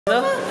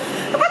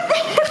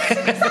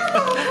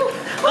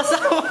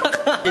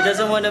He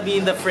doesn't want to be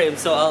in the frame,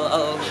 so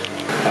I'll...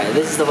 Alright,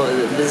 this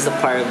is the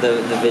part of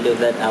the video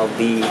that I'll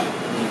be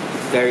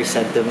very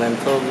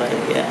sentimental, like,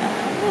 yeah.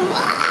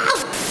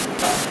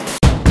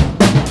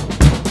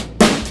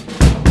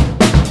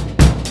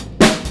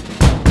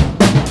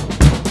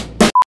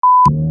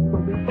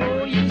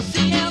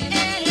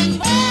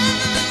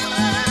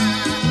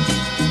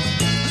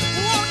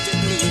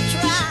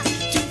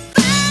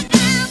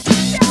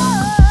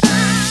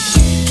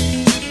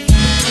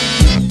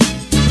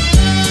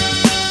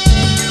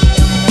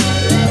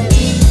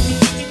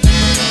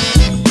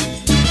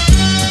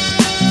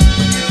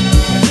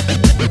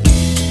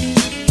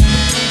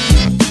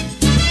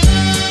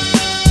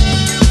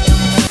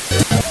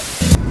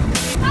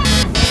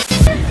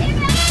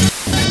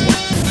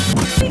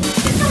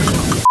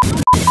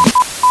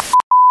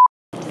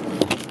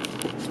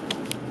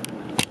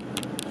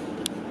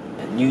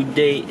 New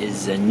day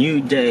is a new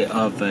day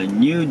of a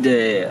new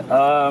day.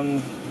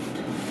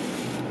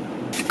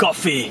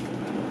 Coffee.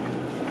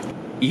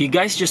 You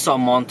guys just saw a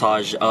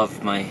montage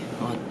of my...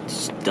 Oh,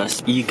 it's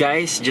dust. You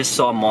guys just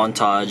saw a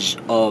montage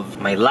of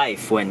my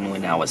life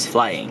when I was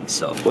flying.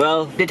 So,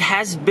 well, it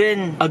has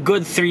been a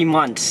good 3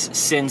 months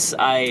since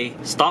I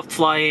stopped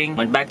flying,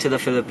 went back to the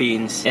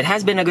Philippines. It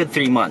has been a good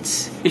 3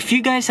 months. If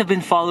you guys have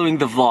been following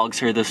the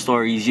vlogs or the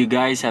stories, you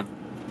guys have...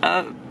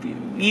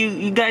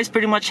 you guys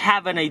pretty much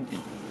have an idea...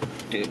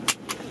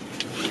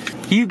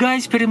 You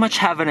guys pretty much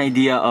have an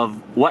idea of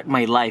what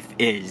my life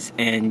is,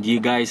 and you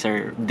guys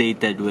are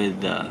dated with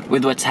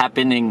what's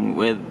happening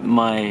with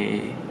my...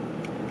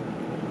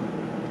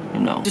 You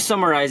know. To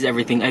summarize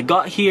everything, I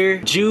got here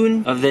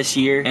June of this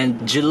year,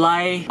 and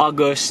July,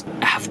 August,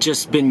 I've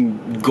just been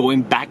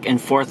going back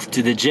and forth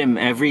to the gym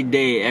every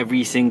day,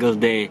 every single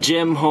day.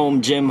 Gym,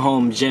 home, gym,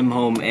 home, gym,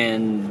 home,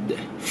 and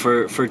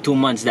for 2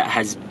 months that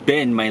has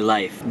been my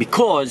life.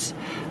 Because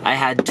I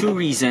had 2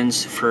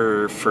 reasons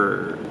for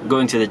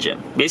going to the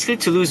gym. Basically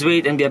to lose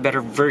weight and be a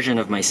better version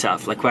of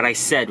myself, like what I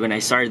said when I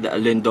started the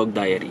Alindog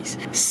Diaries.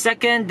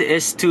 Second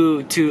is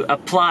to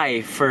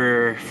apply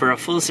for a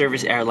full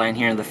service airline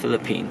here in the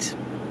Philippines.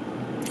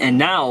 And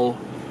now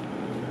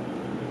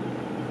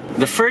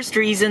the first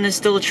reason is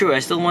still true. I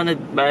still want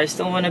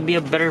to be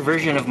a better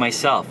version of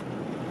myself.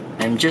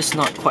 I'm just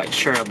not quite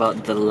sure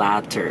about the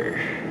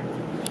latter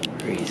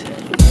reason.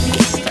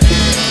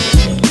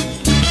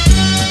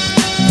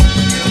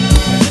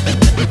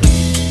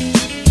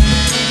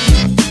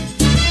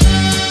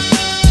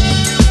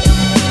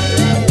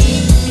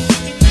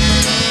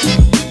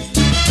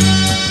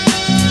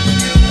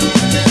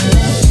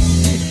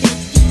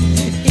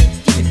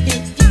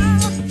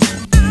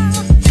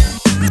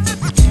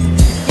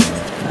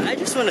 I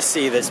want to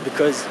say this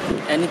because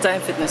Anytime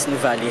Fitness New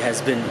Valley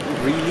has been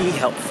really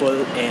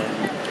helpful, and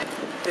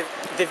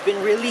they've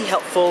been really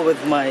helpful with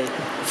my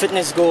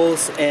fitness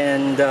goals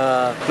and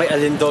my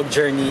Alindog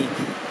journey,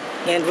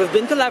 and we've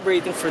been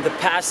collaborating for the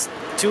past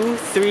 2,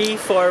 3,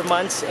 4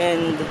 months,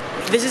 and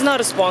this is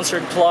not a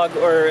sponsored plug,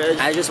 or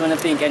I just want to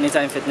thank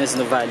Anytime Fitness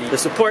New Valley, the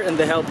support and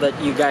the help that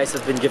you guys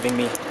have been giving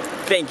me.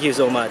 Thank you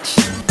so much.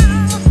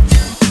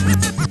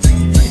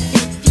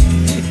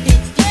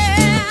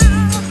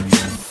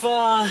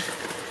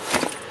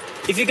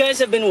 If you guys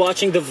have been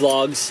watching the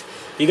vlogs,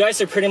 you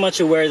guys are pretty much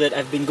aware that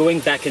I've been going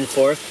back and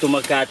forth to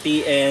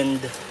Makati,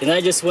 and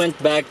I just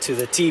went back to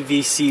the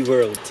TVC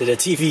world, to the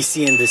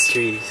TVC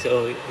industry.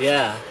 So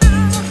yeah.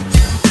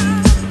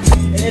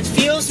 And it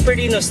feels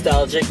pretty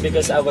nostalgic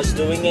because I was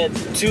doing it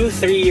 2,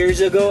 3 years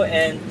ago,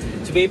 and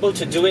to be able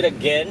to do it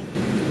again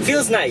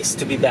feels nice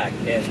to be back.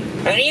 And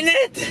I'm in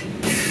it!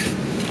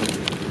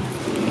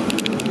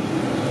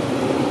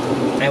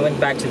 I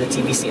went back to the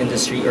TVC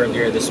industry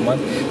earlier this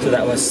month, so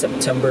that was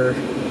September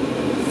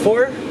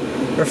 4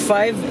 or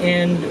 5,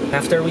 and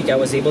after a week I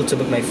was able to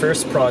book my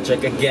first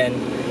project again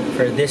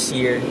for this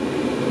year,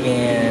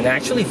 and I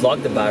actually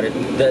vlogged about it.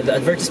 The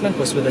advertisement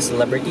was with a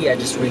celebrity. I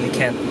just really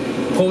can't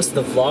post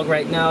the vlog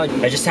right now.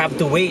 I just have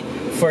to wait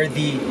for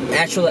the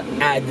actual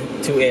ad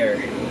to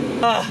air.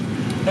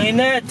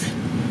 Mainit!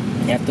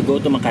 I have to go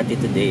to Makati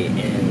today,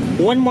 and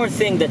one more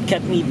thing that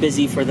kept me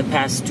busy for the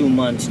past 2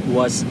 months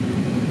was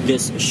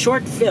this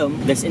short film,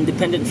 this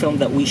independent film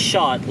that we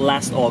shot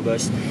last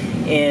August,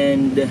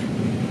 and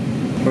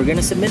we're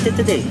gonna submit it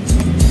today.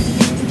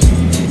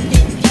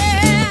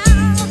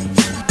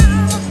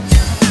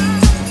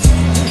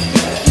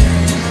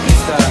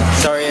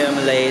 Sorry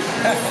I'm late.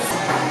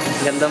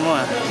 Ganda mo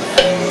ah.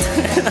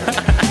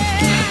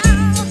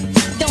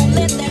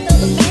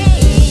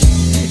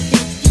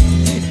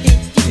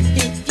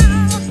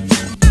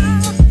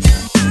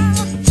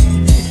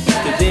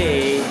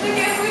 Today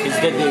is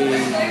the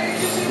day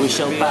we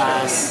shall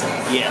pass.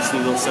 Yes, we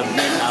will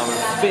submit our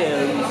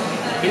film.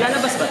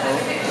 Ilalabas ba to?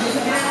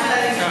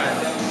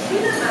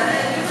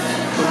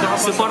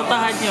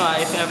 Supportahan nyo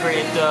if ever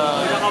it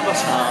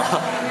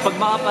pag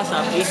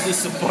makapasa, please do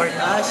support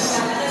us,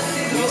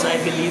 because I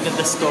believe that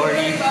the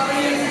story,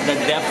 the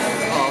depth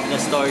of the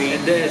story,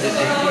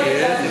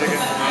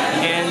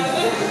 and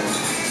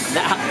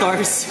the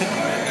actors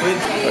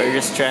We're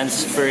just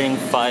transferring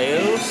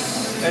files.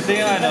 Ito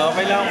yung ano,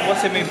 kailangan ko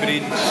kasi may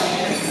bridge.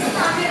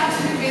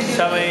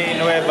 Sa may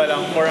Nueva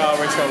lang, 4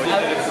 hours away.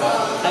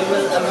 I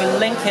will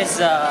link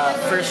his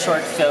first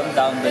short film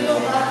down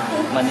below,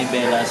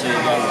 Manibela, so you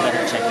guys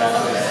better check that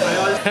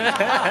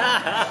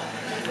out.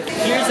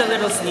 Here's a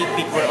little sneak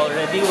peek. We're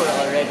already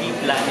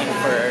planning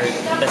for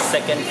the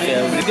second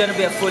film. It's gonna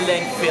be a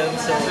full-length film,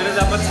 so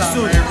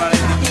soon.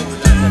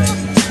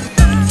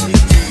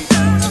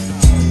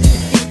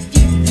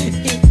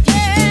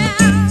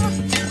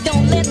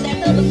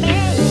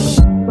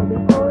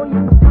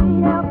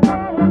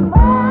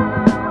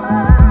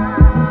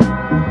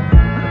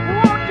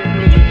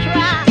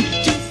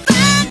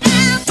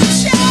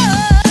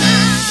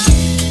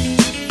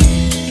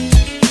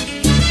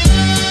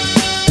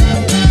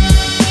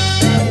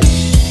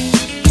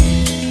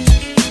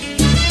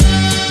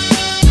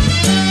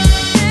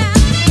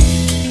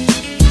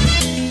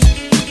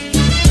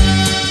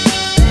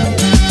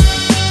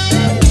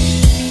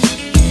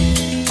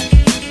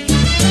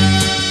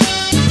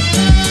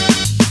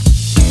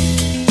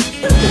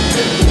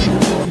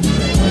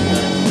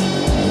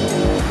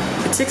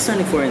 It's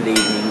 6:24 in the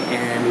evening,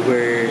 and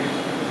we're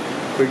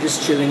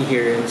just chilling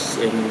here in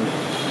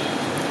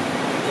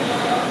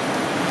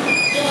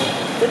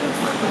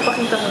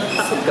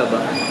takot ka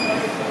ba?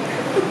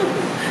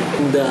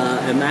 And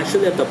I'm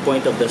actually at the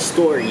point of the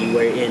story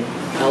wherein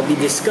I'll be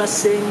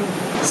discussing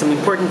some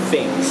important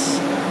things.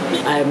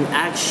 I'm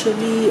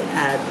actually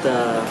at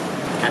the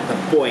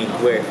point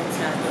where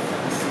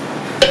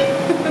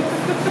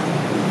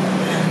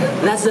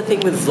that's the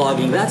thing with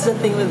vlogging.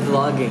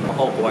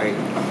 Awkward.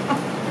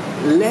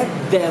 Let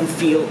them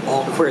feel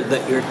awkward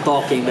that you're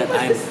talking, that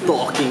I'm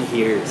talking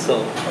here.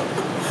 So,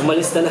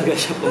 umalis talaga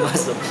siya,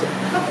 pumasok siya.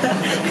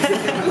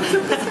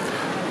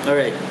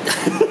 Alright.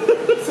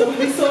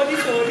 Sorry.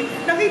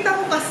 Nakita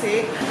ko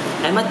kasi.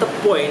 I'm at the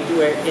point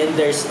wherein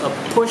there's a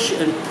push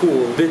and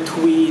pull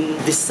between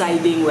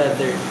deciding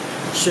whether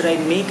should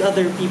I make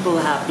other people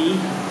happy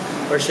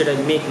or should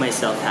I make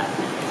myself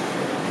happy.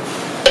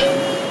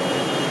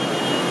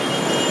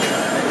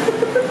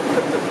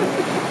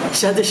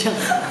 Masyado siyang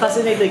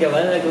fascinated ka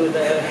ba?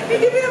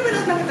 Hindi mo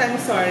naman nakita,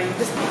 I'm sorry.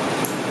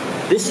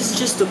 This is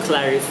just to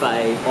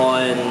clarify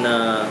on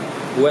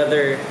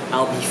whether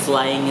I'll be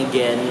flying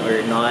again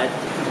or not.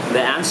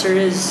 The answer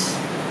is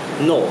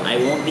no,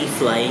 I won't be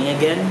flying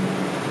again.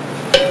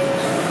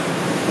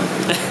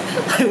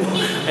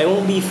 I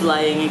won't be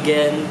flying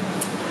again.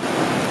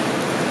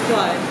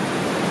 Why?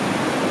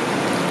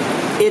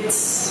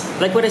 It's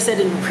like what I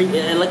said in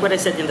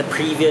the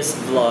previous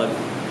vlog.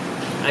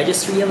 I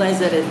just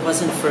realized that it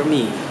wasn't for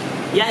me.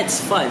 Yeah,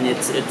 it's fun.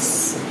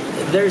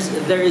 There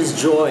is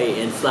joy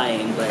in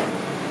flying, but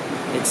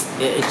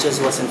it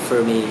just wasn't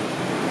for me.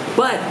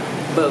 But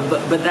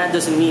that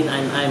doesn't mean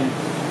I'm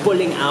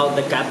pulling out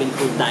the cabin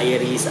crew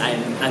diaries.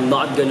 I'm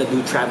not gonna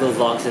do travel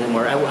vlogs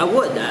anymore. I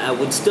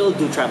would still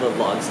do travel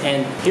vlogs.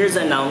 And here's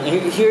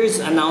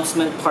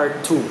announcement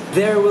part 2.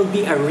 There will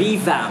be a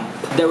revamp.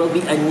 There will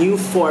be a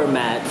new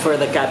format for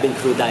the cabin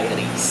crew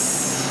diaries.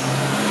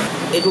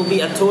 It will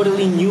be a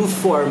totally new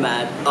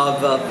format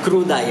of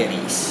crew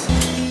diaries.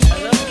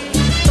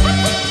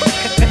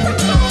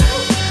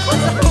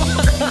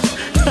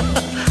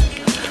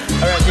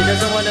 Alright, she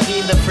doesn't want to be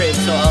in the frame,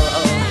 so I'll...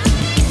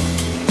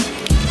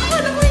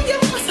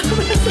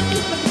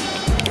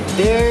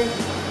 There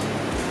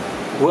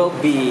will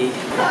be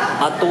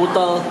a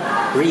total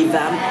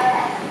revamp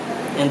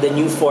in the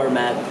new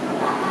format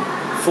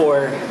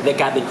for the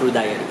cabin crew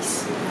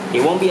diaries.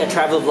 It won't be a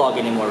travel vlog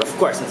anymore, of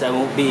course, since I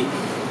won't be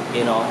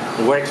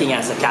working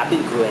as a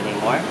cabin crew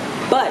anymore.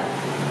 But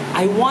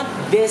I want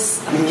this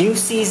new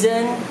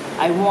season,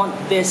 I want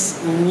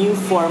this new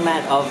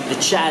format of the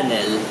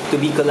channel to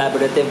be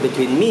collaborative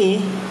between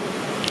me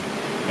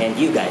and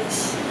you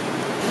guys.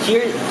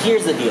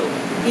 Here's the deal.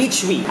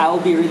 Each week, I will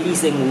be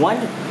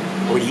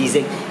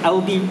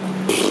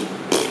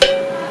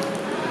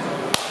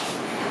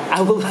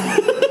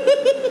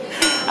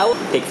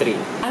take 3.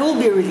 I will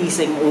be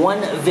releasing one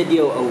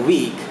video a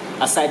week.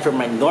 Aside from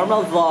my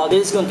normal vlog,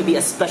 this is going to be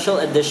a special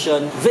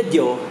edition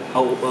video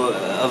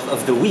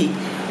of the week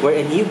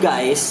wherein you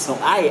guys, so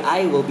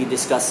I will be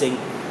discussing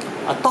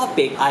a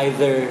topic,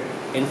 either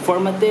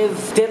informative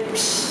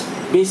tips,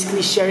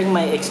 basically sharing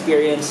my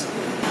experience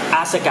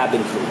as a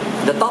cabin crew.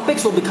 The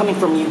topics will be coming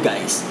from you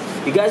guys.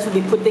 You guys will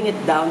be putting it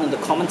down in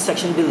the comment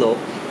section below,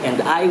 and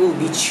I will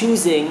be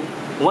choosing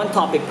one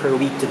topic per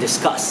week to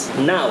discuss.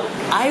 Now,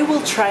 I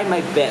will try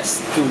my best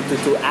to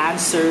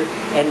answer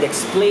and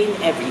explain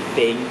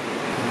everything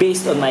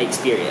based on my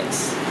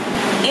experience.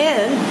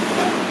 And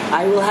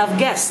I will have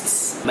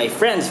guests, my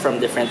friends from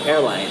different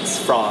airlines,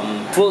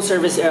 from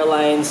full-service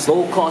airlines,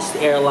 low-cost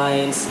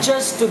airlines,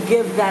 just to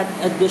give that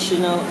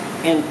additional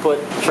input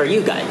for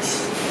you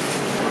guys.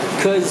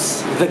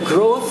 Because the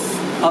growth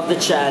of the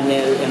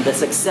channel and the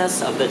success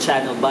of the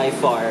channel by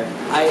far,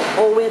 I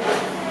owe it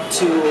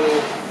to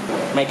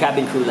my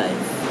cabin crew life.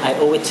 I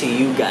owe it to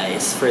you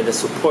guys for the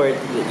support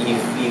that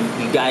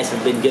you guys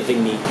have been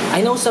giving me.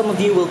 I know some of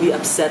you will be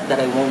upset that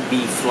I won't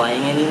be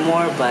flying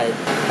anymore, but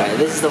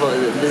this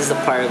is the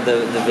part of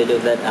the video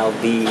that I'll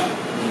be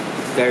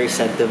very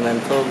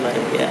sentimental. But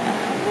yeah,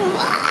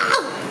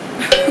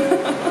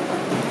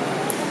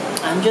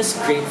 I'm just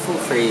grateful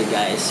for you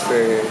guys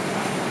for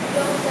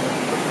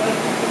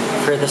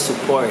the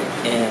support,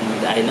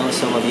 and I know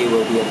some of you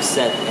will be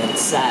upset and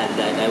sad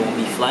that I won't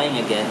be flying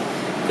again,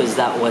 because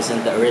that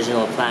wasn't the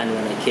original plan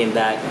when I came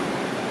back.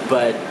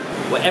 But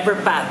whatever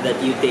path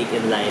that you take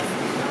in life,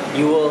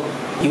 you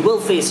will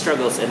face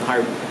struggles and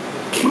hardships.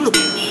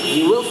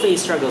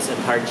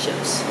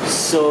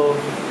 So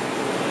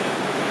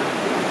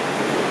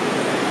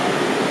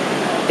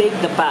take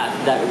the path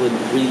that would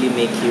really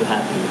make you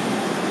happy.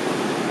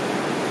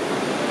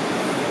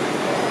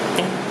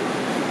 Okay?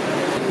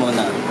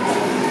 Muna.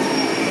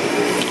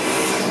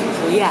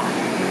 So yeah.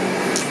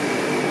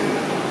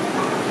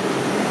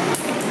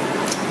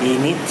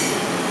 Init.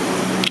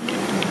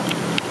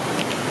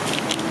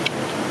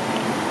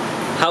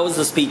 How was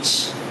the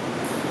speech?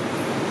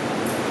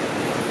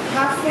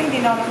 Halfway,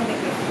 hindi na ako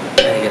nakinig.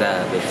 Ay,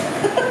 grabe.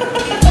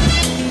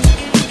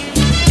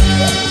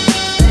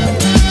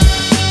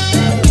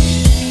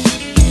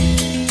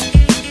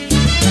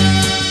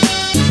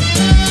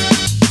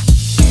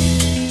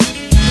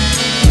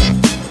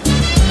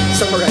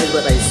 Summarize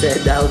what I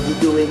said, I'll be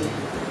doing.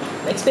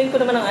 Na-explain ko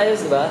naman ang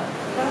ayos, di ba?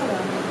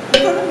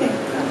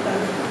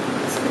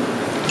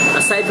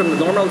 Aside from the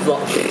normal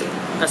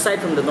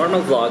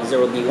vlogs, there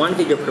will be one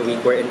video per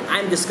week wherein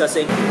I'm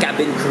discussing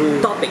cabin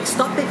crew topics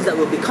that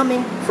will be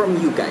coming from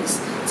you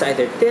guys. It's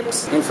either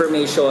tips,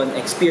 information,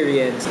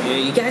 experience.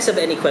 You guys have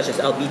any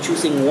questions, I'll be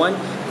choosing one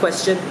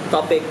question,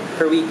 topic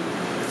per week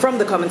from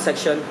the comment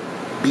section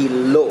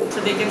below.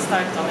 So they can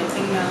start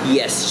commenting now?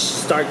 Yes,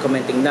 start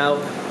commenting now,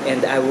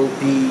 and I will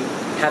be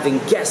having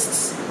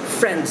guests,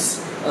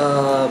 friends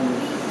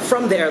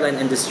from the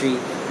airline industry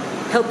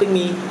helping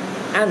me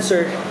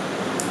answer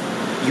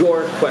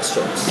your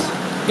questions.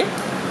 Yeah.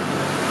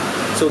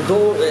 So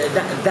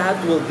that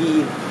will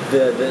be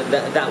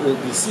that will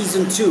be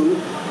season 2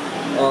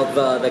 of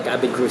the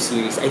cabin crew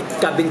series.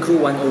 Cabin crew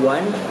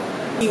 101,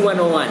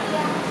 P101.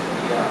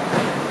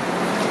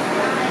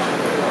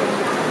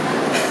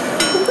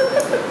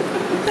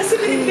 Kasi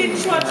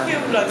binge watch ko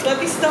yung vlogs. What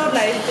is daw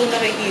live kung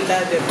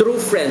nakikita, diba? True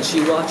friend,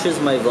 she watches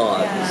my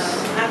vlogs.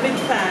 Yeah, avid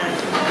fan.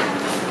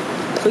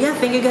 So yeah,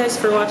 thank you guys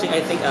for watching.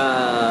 I think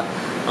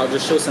I'll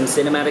just show some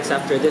cinematics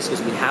after this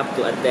because we have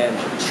to attend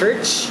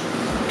church.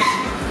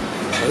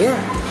 So yeah,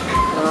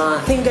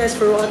 thank you guys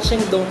for watching.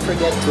 Don't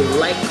forget to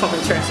like,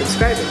 comment, share, and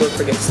subscribe. And don't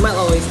forget to smile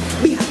always.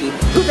 Be happy.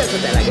 Good luck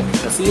with that.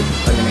 I'll see you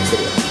on the next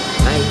video.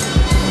 Bye.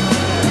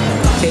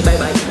 Say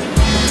bye-bye.